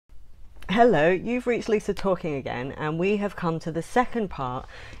Hello, you've reached Lisa Talking again, and we have come to the second part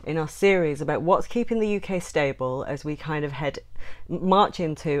in our series about what's keeping the UK stable as we kind of march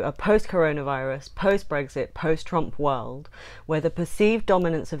into a post-coronavirus, post-Brexit, post-Trump world, where the perceived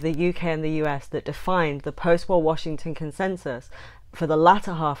dominance of the UK and the US that defined the post-war Washington consensus for the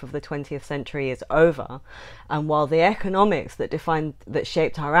latter half of the 20th century is over, and while the economics that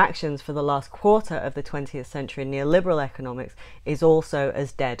shaped our actions for the last quarter of the 20th century, neoliberal economics, is also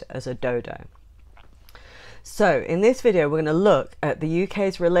as dead as a dodo. So in this video we're going to look at the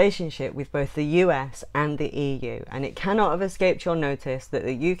UK's relationship with both the US and the EU, and it cannot have escaped your notice that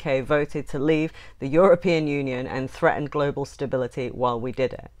the UK voted to leave the European Union and threatened global stability while we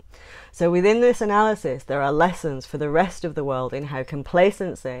did it. So within this analysis there are lessons for the rest of the world in how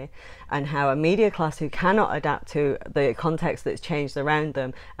complacency and how a media class who cannot adapt to the context that's changed around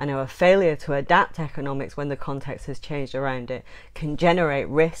them, and how a failure to adapt economics when the context has changed around it, can generate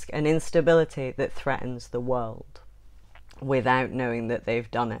risk and instability that threatens the world without knowing that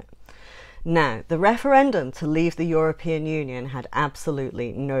they've done it. Now, the referendum to leave the European Union had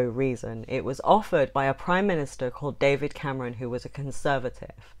absolutely no reason. It was offered by a Prime Minister called David Cameron, who was a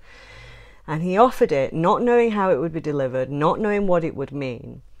Conservative. And he offered it not knowing how it would be delivered, not knowing what it would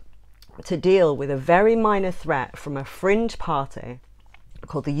mean, to deal with a very minor threat from a fringe party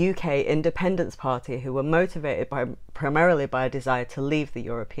called the UK Independence Party, who were motivated primarily by a desire to leave the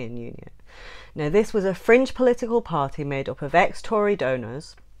European Union. Now, this was a fringe political party made up of ex-Tory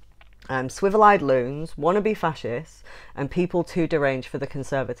donors, swivel-eyed loons, wannabe fascists, and people too deranged for the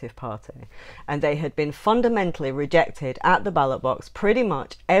Conservative Party. And they had been fundamentally rejected at the ballot box pretty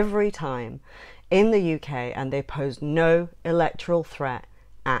much every time in the UK, and they posed no electoral threat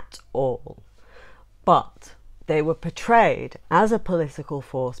at all. But they were portrayed as a political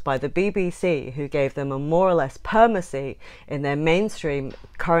force by the BBC, who gave them a more or less perma-seat in their mainstream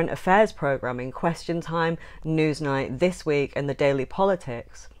current affairs programming, Question Time, Newsnight, This Week, and The Daily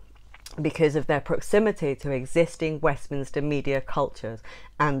Politics, because of their proximity to existing Westminster media cultures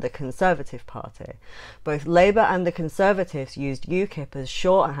and the Conservative Party. Both Labour and the Conservatives used UKIP as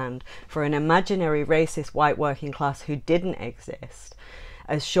shorthand for an imaginary racist white working class who didn't exist,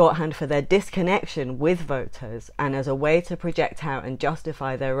 as shorthand for their disconnection with voters, and as a way to project out and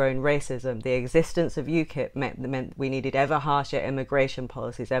justify their own racism. The existence of UKIP meant we needed ever harsher immigration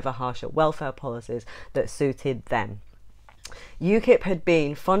policies, ever harsher welfare policies that suited them. UKIP had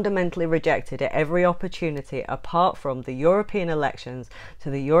been fundamentally rejected at every opportunity apart from the European elections to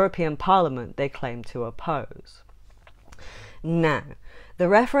the European Parliament they claimed to oppose. Now, the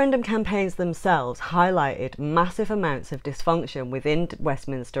referendum campaigns themselves highlighted massive amounts of dysfunction within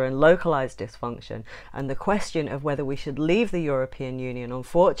Westminster and localised dysfunction, and the question of whether we should leave the European Union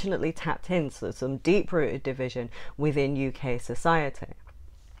unfortunately tapped into some deep-rooted division within UK society.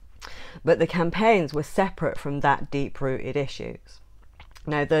 But the campaigns were separate from that deep-rooted issues.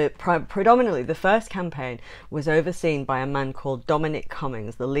 Now, predominantly the first campaign was overseen by a man called Dominic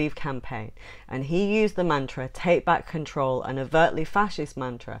Cummings, the Leave campaign, and he used the mantra "take back control," an overtly fascist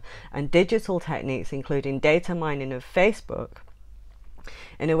mantra, and digital techniques including data mining of Facebook,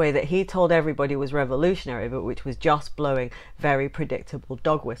 in a way that he told everybody was revolutionary, but which was just blowing very predictable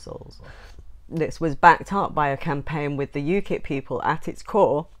dog whistles. This was backed up by a campaign with the UKIP people at its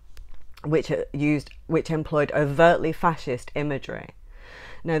core, which employed overtly fascist imagery.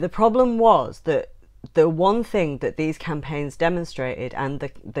 Now, the problem was that the one thing that these campaigns demonstrated, and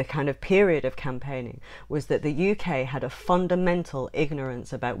the kind of period of campaigning, was that the UK had a fundamental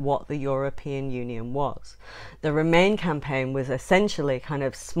ignorance about what the European Union was. The Remain campaign was essentially kind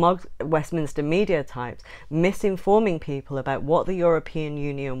of smug Westminster media types misinforming people about what the European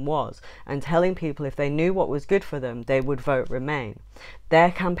Union was and telling people if they knew what was good for them, they would vote Remain.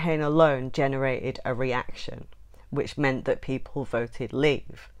 Their campaign alone generated a reaction, which meant that people voted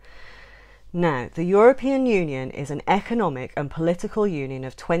Leave. Now, the European Union is an economic and political union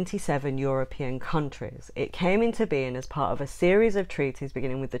of 27 European countries. It came into being as part of a series of treaties,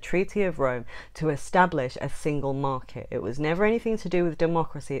 beginning with the Treaty of Rome, to establish a single market. It was never anything to do with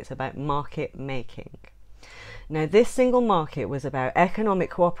democracy, it's about market making. Now, this single market was about economic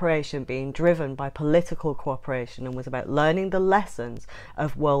cooperation being driven by political cooperation, and was about learning the lessons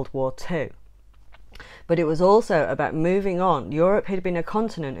of World War II. But it was also about moving on. Europe had been a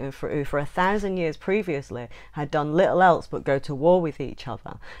continent who for 1,000 years previously had done little else but go to war with each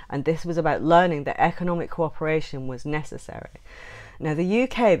other, and this was about learning that economic cooperation was necessary. Now, the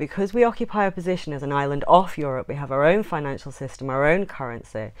UK, because we occupy a position as an island off Europe, we have our own financial system, our own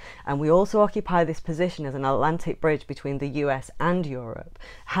currency, and we also occupy this position as an Atlantic bridge between the US and Europe,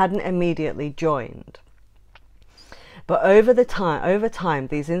 hadn't immediately joined. But over time,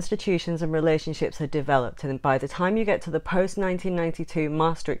 these institutions and relationships had developed, and by the time you get to the post-1992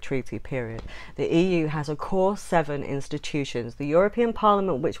 Maastricht Treaty period, the EU has a core 7 institutions. The European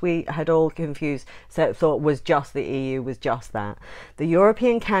Parliament, which we had all confused, thought was just the EU, was just that. The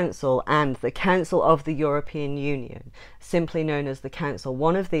European Council and the Council of the European Union, simply known as the Council.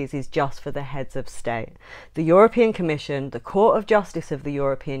 One of these is just for the heads of state. The European Commission, the Court of Justice of the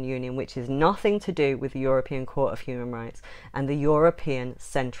European Union, which is nothing to do with the European Court of Human Rights, and the European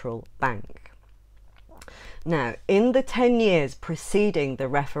Central Bank. Now, in the 10 years preceding the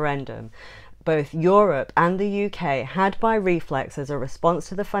referendum, both Europe and the UK had by reflex, as a response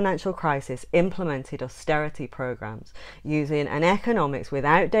to the financial crisis, implemented austerity programs using an economics with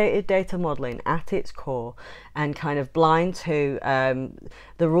outdated data modelling at its core, and kind of blind to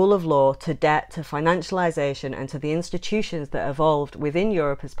the rule of law, to debt, to financialisation, and to the institutions that evolved within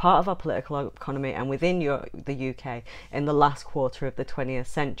Europe as part of our political economy and within the UK in the last quarter of the 20th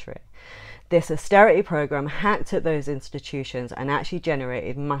century. This austerity program hacked at those institutions and actually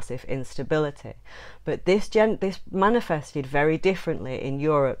generated massive instability. But this manifested very differently in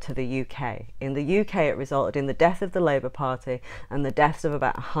Europe to the UK. In the UK, it resulted in the death of the Labour Party and the deaths of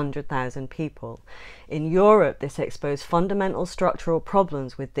about 100,000 people. In Europe, this exposed fundamental structural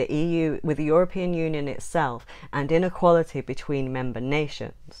problems with the EU, with the European Union itself, and inequality between member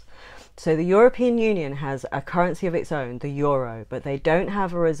nations. So the European Union has a currency of its own, the euro, but they don't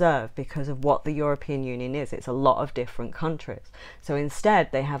have a reserve because of what the European Union is. It's a lot of different countries. So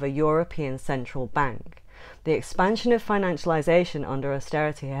instead, they have a European Central Bank. The expansion of financialisation under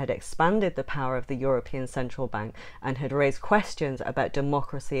austerity had expanded the power of the European Central Bank and had raised questions about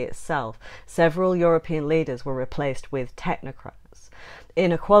democracy itself. Several European leaders were replaced with technocrats.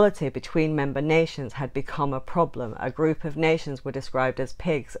 Inequality between member nations had become a problem. A group of nations were described as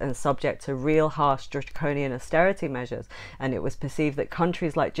pigs and subject to real harsh draconian austerity measures, and it was perceived that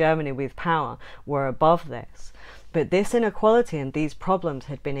countries like Germany with power were above this. But this inequality and these problems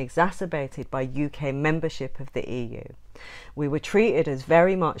had been exacerbated by UK membership of the EU. We were treated as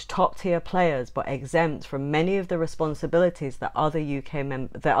very much top-tier players, but exempt from many of the responsibilities that other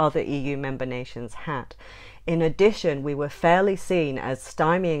EU member nations had. In addition, we were fairly seen as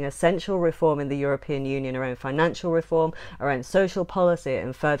stymieing essential reform in the European Union around financial reform, around social policy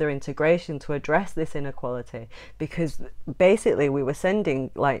and further integration to address this inequality, because basically we were sending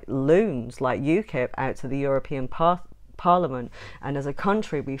like loons like UKIP out to the European Parliament, and as a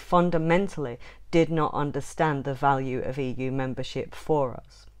country we fundamentally did not understand the value of EU membership for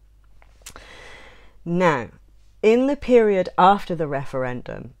us. Now, in the period after the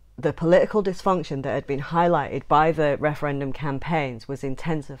referendum, the political dysfunction that had been highlighted by the referendum campaigns was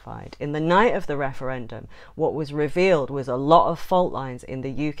intensified. In the night of the referendum, what was revealed was a lot of fault lines in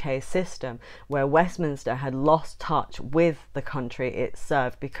the UK system, where Westminster had lost touch with the country it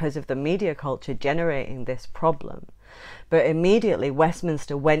served because of the media culture generating this problem. But immediately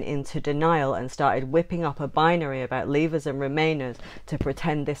Westminster went into denial and started whipping up a binary about Leavers and Remainers to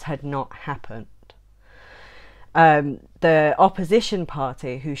pretend this had not happened. The opposition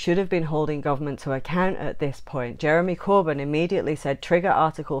party, who should have been holding government to account at this point, Jeremy Corbyn, immediately said trigger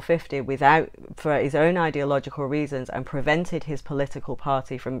Article 50 for his own ideological reasons, and prevented his political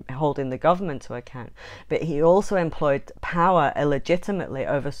party from holding the government to account. But he also employed power illegitimately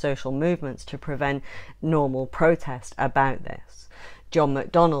over social movements to prevent normal protest about this. John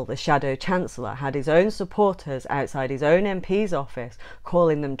McDonnell, the Shadow Chancellor, had his own supporters outside his own MP's office,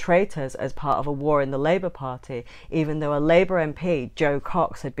 calling them traitors as part of a war in the Labour Party, even though a Labour MP, Jo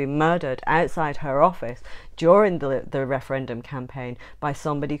Cox, had been murdered outside her office during the referendum campaign by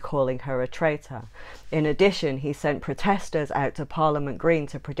somebody calling her a traitor. In addition, he sent protesters out to Parliament Green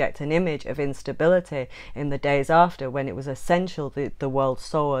to project an image of instability in the days after, when it was essential that the world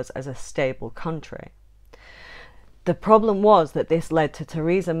saw us as a stable country. The problem was that this led to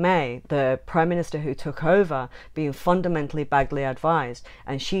Theresa May, the Prime Minister who took over, being fundamentally badly advised,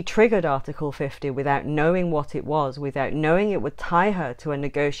 and she triggered Article 50 without knowing what it was, without knowing it would tie her to a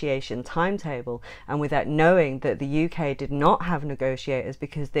negotiation timetable, and without knowing that the UK did not have negotiators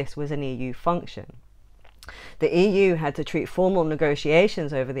because this was an EU function. The EU had to treat formal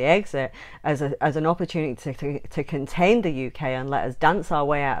negotiations over the exit as an opportunity to contain the UK and let us dance our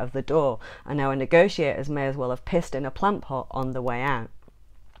way out of the door, and our negotiators may as well have pissed in a plant pot on the way out.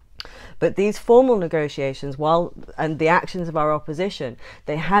 But these formal negotiations, and the actions of our opposition,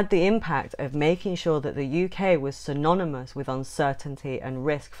 they had the impact of making sure that the UK was synonymous with uncertainty and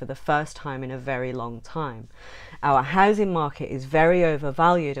risk for the first time in a very long time. Our housing market is very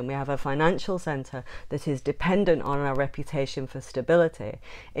overvalued, and we have a financial centre that is dependent on our reputation for stability.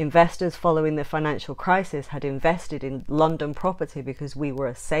 Investors following the financial crisis had invested in London property because we were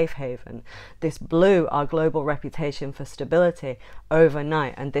a safe haven. This blew our global reputation for stability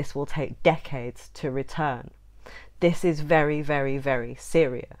overnight, and this will take decades to return. This is very, very, very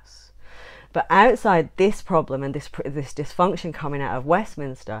serious. But outside this problem and this dysfunction coming out of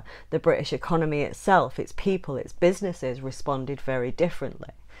Westminster, the British economy itself, its people, its businesses responded very differently.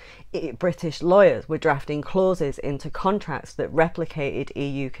 British lawyers were drafting clauses into contracts that replicated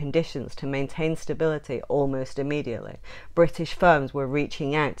EU conditions to maintain stability almost immediately. British firms were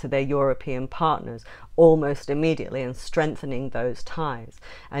reaching out to their European partners almost immediately and strengthening those ties.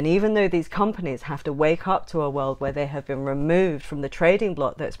 And even though these companies have to wake up to a world where they have been removed from the trading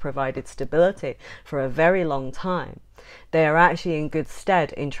bloc that's provided stability for a very long time, they are actually in good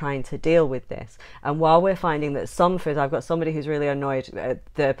stead in trying to deal with this. And while we're finding that some foods, I've got somebody who's really annoyed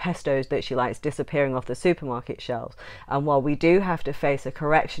at the pestos that she likes disappearing off the supermarket shelves, and while we do have to face a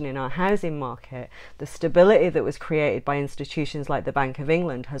correction in our housing market, the stability that was created by institutions like the Bank of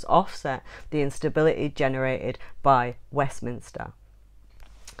England has offset the instability generated by Westminster.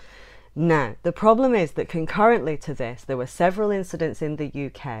 Now, the problem is that concurrently to this, there were several incidents in the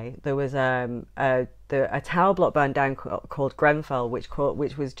UK. There was a tower block burned down called Grenfell,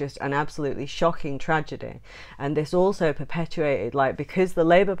 which was just an absolutely shocking tragedy. And this also perpetuated, because the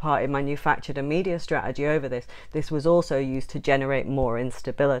Labour Party manufactured a media strategy over this, this was also used to generate more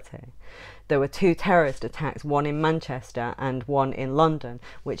instability. There were 2 terrorist attacks, one in Manchester and one in London,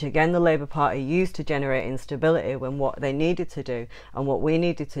 which again the Labour Party used to generate instability when what they needed to do and what we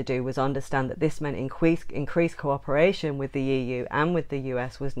needed to do was understand that this meant increased cooperation with the EU and with the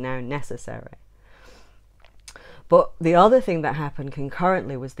US was now necessary. But the other thing that happened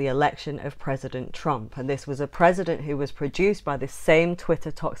concurrently was the election of President Trump. And this was a president who was produced by this same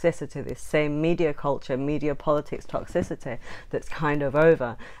Twitter toxicity, this same media culture, media politics toxicity that's kind of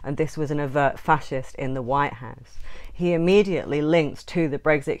over. And this was an overt fascist in the White House. He immediately linked to the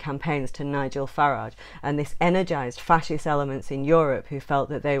Brexit campaigns to Nigel Farage, and this energized fascist elements in Europe who felt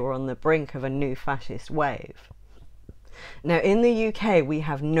that they were on the brink of a new fascist wave. Now, in the UK, we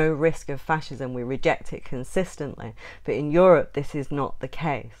have no risk of fascism. We reject it consistently. But in Europe, this is not the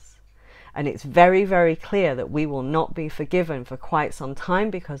case. And it's very, very clear that we will not be forgiven for quite some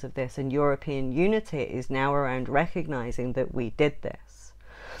time because of this. And European unity is now around recognizing that we did this.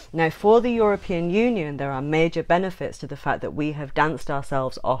 Now, for the European Union, there are major benefits to the fact that we have danced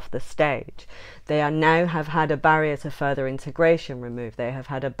ourselves off the stage. They now have had a barrier to further integration removed. They have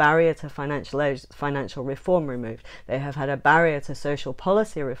had a barrier to financial reform removed. They have had a barrier to social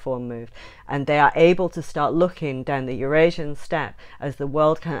policy reform moved. And they are able to start looking down the Eurasian step as the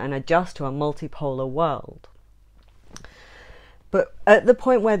world can adjust to a multipolar world. But at the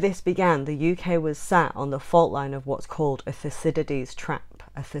point where this began, the UK was sat on the fault line of what's called a Thucydides trap.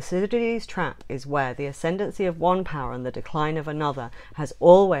 A Thucydides trap is where the ascendancy of one power and the decline of another has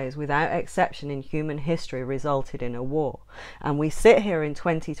always, without exception in human history, resulted in a war. And we sit here in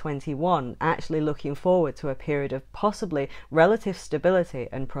 2021 actually looking forward to a period of possibly relative stability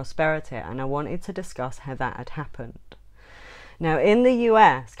and prosperity, and I wanted to discuss how that had happened. Now, in the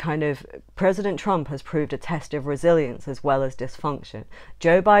US, President Trump has proved a test of resilience as well as dysfunction.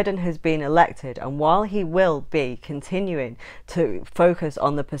 Joe Biden has been elected, and while he will be continuing to focus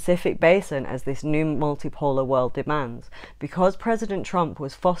on the Pacific Basin as this new multipolar world demands, because President Trump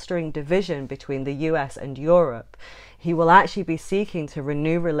was fostering division between the US and Europe, he will actually be seeking to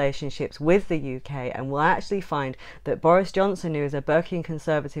renew relationships with the UK, and will actually find that Boris Johnson, who is a Burkean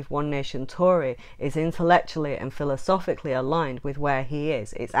conservative One Nation Tory, is intellectually and philosophically aligned with where he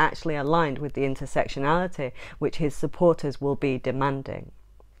is. It's actually aligned with the intersectionality which his supporters will be demanding.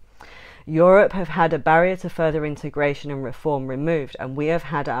 Europe have had a barrier to further integration and reform removed, and we have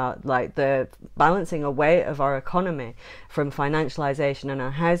had the balancing away of our economy from financialisation, and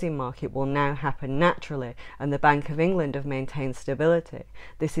our housing market will now happen naturally, and the Bank of England have maintained stability.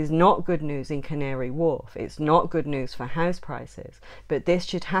 This is not good news in Canary Wharf. It's not good news for house prices, but this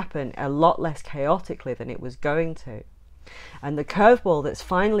should happen a lot less chaotically than it was going to. And the curveball that's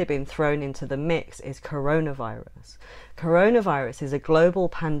finally been thrown into the mix is coronavirus. Coronavirus is a global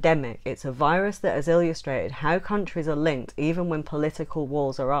pandemic. It's a virus that has illustrated how countries are linked even when political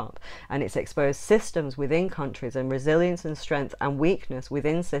walls are up, and it's exposed systems within countries and resilience and strength and weakness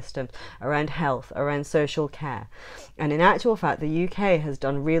within systems around health, around social care. And in actual fact, the UK has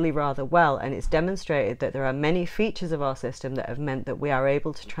done really rather well, and it's demonstrated that there are many features of our system that have meant that we are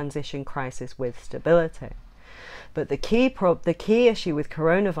able to transition crisis with stability. But the key issue with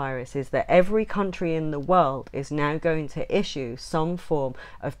coronavirus is that every country in the world is now going to issue some form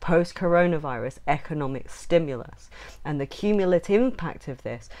of post-coronavirus economic stimulus, and the cumulative impact of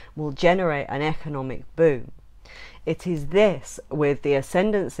this will generate an economic boom. It is this, with the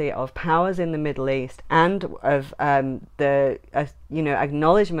ascendancy of powers in the Middle East and of the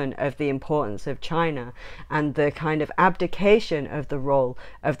acknowledgement of the importance of China and the kind of abdication of the role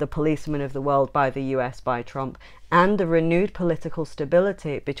of the policeman of the world by the US, by Trump, and the renewed political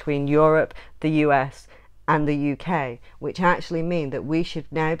stability between Europe, the US and the UK, which actually mean that we should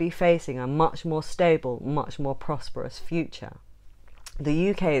now be facing a much more stable, much more prosperous future.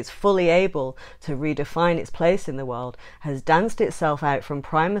 The UK is fully able to redefine its place in the world, has danced itself out from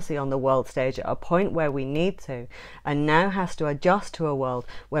primacy on the world stage at a point where we need to, and now has to adjust to a world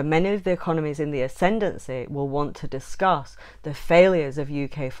where many of the economies in the ascendancy will want to discuss the failures of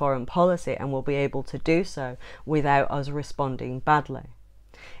UK foreign policy and will be able to do so without us responding badly.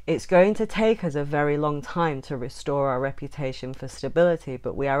 It's going to take us a very long time to restore our reputation for stability,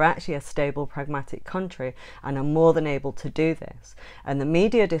 but we are actually a stable, pragmatic country and are more than able to do this. And the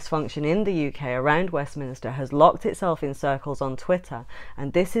media dysfunction in the UK around Westminster has locked itself in circles on Twitter,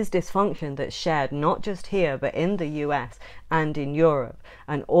 and this is dysfunction that's shared not just here but in the US and in Europe.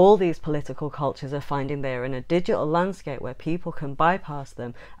 And all these political cultures are finding they're in a digital landscape where people can bypass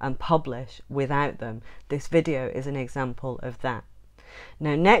them and publish without them. This video is an example of that.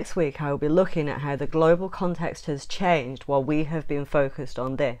 Now, next week I will be looking at how the global context has changed while we have been focused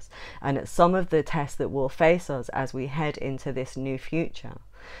on this, and at some of the tests that will face us as we head into this new future.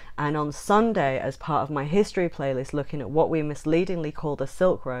 And on Sunday, as part of my history playlist looking at what we misleadingly call the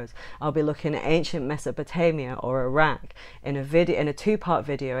Silk Roads, I'll be looking at ancient Mesopotamia or Iraq in a two-part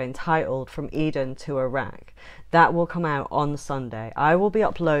video entitled From Eden to Iraq. That will come out on Sunday. I will be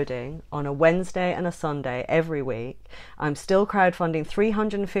uploading on a Wednesday and a Sunday every week. I'm still crowdfunding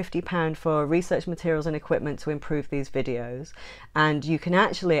 £350 for research materials and equipment to improve these videos. And you can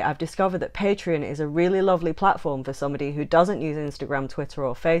actually, I've discovered that Patreon is a really lovely platform for somebody who doesn't use Instagram, Twitter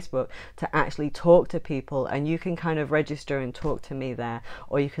or Facebook to actually talk to people, and you can kind of register and talk to me there,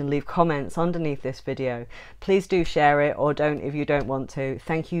 or you can leave comments underneath this video. Please do share it, or don't if you don't want to.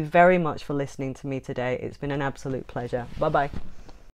 Thank you very much for listening to me today. It's been an absolute pleasure. Bye bye.